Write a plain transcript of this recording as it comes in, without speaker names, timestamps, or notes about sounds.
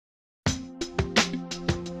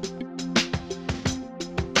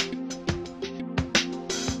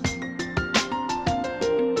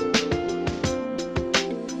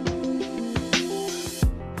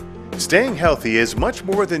Staying healthy is much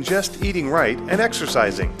more than just eating right and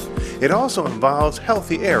exercising. It also involves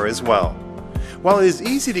healthy air as well. While it is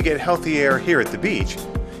easy to get healthy air here at the beach,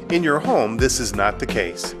 in your home this is not the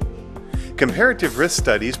case. Comparative risk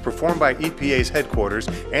studies performed by EPA's headquarters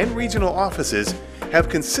and regional offices have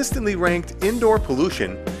consistently ranked indoor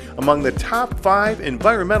pollution among the top 5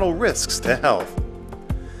 environmental risks to health.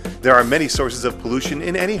 There are many sources of pollution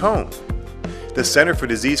in any home. The Center for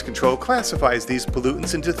Disease Control classifies these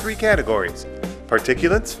pollutants into 3 categories: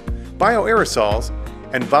 particulates, bioaerosols,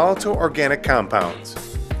 and volatile organic compounds.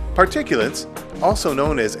 Particulates, also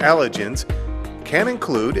known as allergens, can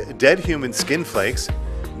include dead human skin flakes,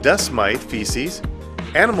 dust mite feces,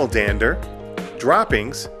 animal dander,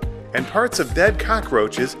 droppings, and parts of dead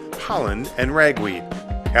cockroaches, pollen, and ragweed.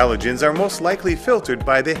 Allergens are most likely filtered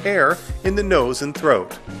by the hair in the nose and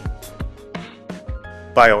throat.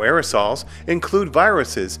 Bioaerosols include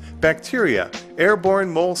viruses, bacteria, airborne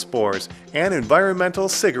mold spores, and environmental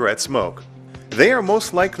cigarette smoke. They are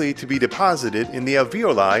most likely to be deposited in the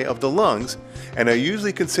alveoli of the lungs and are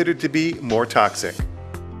usually considered to be more toxic.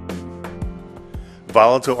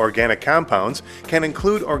 Volatile organic compounds can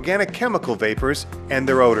include organic chemical vapors and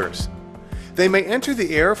their odors. They may enter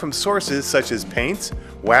the air from sources such as paints,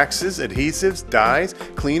 waxes, adhesives, dyes,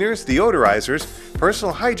 cleaners, deodorizers,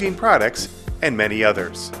 personal hygiene products, and many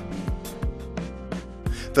others.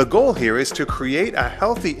 The goal here is to create a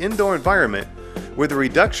healthy indoor environment with a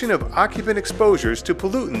reduction of occupant exposures to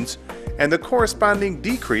pollutants and the corresponding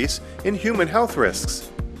decrease in human health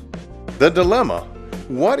risks. The dilemma: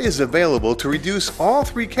 what is available to reduce all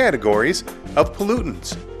 3 categories of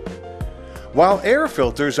pollutants? While air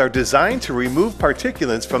filters are designed to remove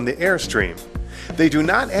particulates from the airstream, they do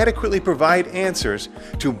not adequately provide answers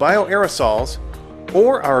to bioaerosols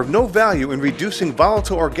or are of no value in reducing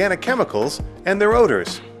volatile organic chemicals and their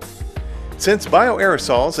odors. Since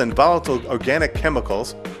bioaerosols and volatile organic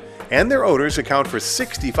chemicals and their odors account for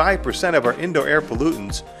 65% of our indoor air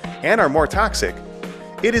pollutants and are more toxic,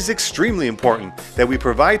 it is extremely important that we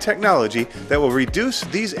provide technology that will reduce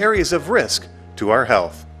these areas of risk to our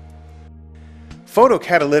health.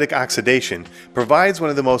 Photocatalytic oxidation provides one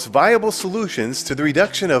of the most viable solutions to the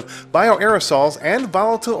reduction of bioaerosols and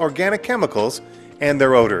volatile organic chemicals and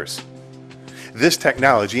their odors. This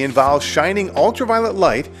technology involves shining ultraviolet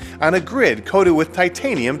light on a grid coated with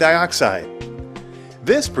titanium dioxide.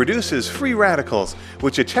 This produces free radicals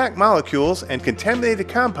which attack molecules and contaminated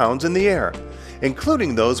compounds in the air,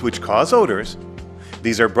 including those which cause odors.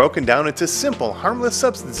 These are broken down into simple, harmless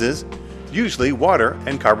substances, usually water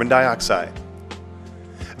and carbon dioxide.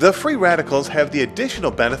 The free radicals have the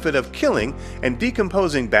additional benefit of killing and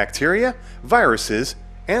decomposing bacteria, viruses,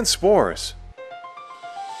 and spores.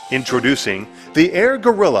 Introducing the Air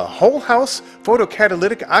Gorilla Whole House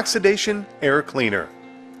Photocatalytic Oxidation Air Cleaner.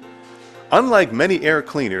 Unlike many air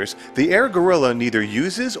cleaners, the Air Gorilla neither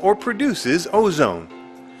uses or produces ozone.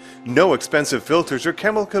 No expensive filters or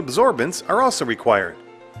chemical absorbents are also required.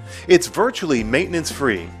 It's virtually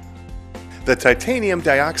maintenance-free. The titanium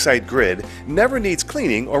dioxide grid never needs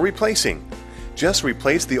cleaning or replacing. Just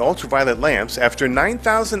replace the ultraviolet lamps after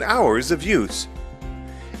 9,000 hours of use.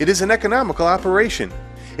 It is an economical operation.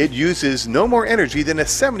 It uses no more energy than a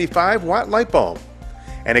 75-watt light bulb,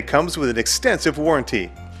 and it comes with an extensive warranty,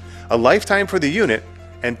 a lifetime for the unit,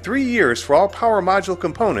 and 3 years for all power module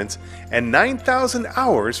components, and 9,000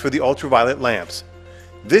 hours for the ultraviolet lamps.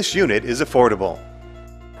 This unit is affordable.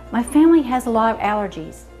 My family has a lot of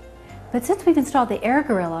allergies, but since we've installed the Air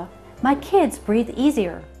Gorilla, my kids breathe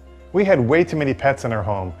easier. We had way too many pets in our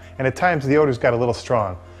home, and at times the odors got a little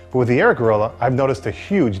strong. But with the Air Gorilla, I've noticed a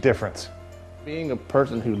huge difference. Being a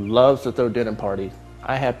person who loves to throw dinner parties,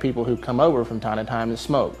 I have people who come over from time to time and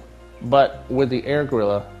smoke. But with the Air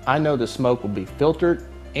Gorilla, I know the smoke will be filtered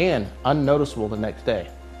and unnoticeable the next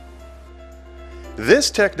day.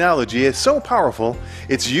 This technology is so powerful,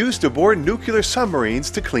 it's used aboard nuclear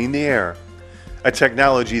submarines to clean the air. A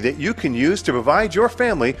technology that you can use to provide your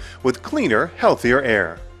family with cleaner, healthier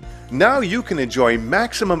air. Now you can enjoy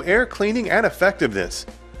maximum air cleaning and effectiveness.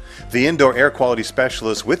 The indoor air quality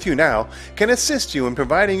specialist with you now can assist you in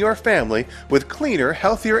providing your family with cleaner,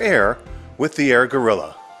 healthier air with the Air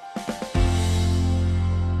Gorilla.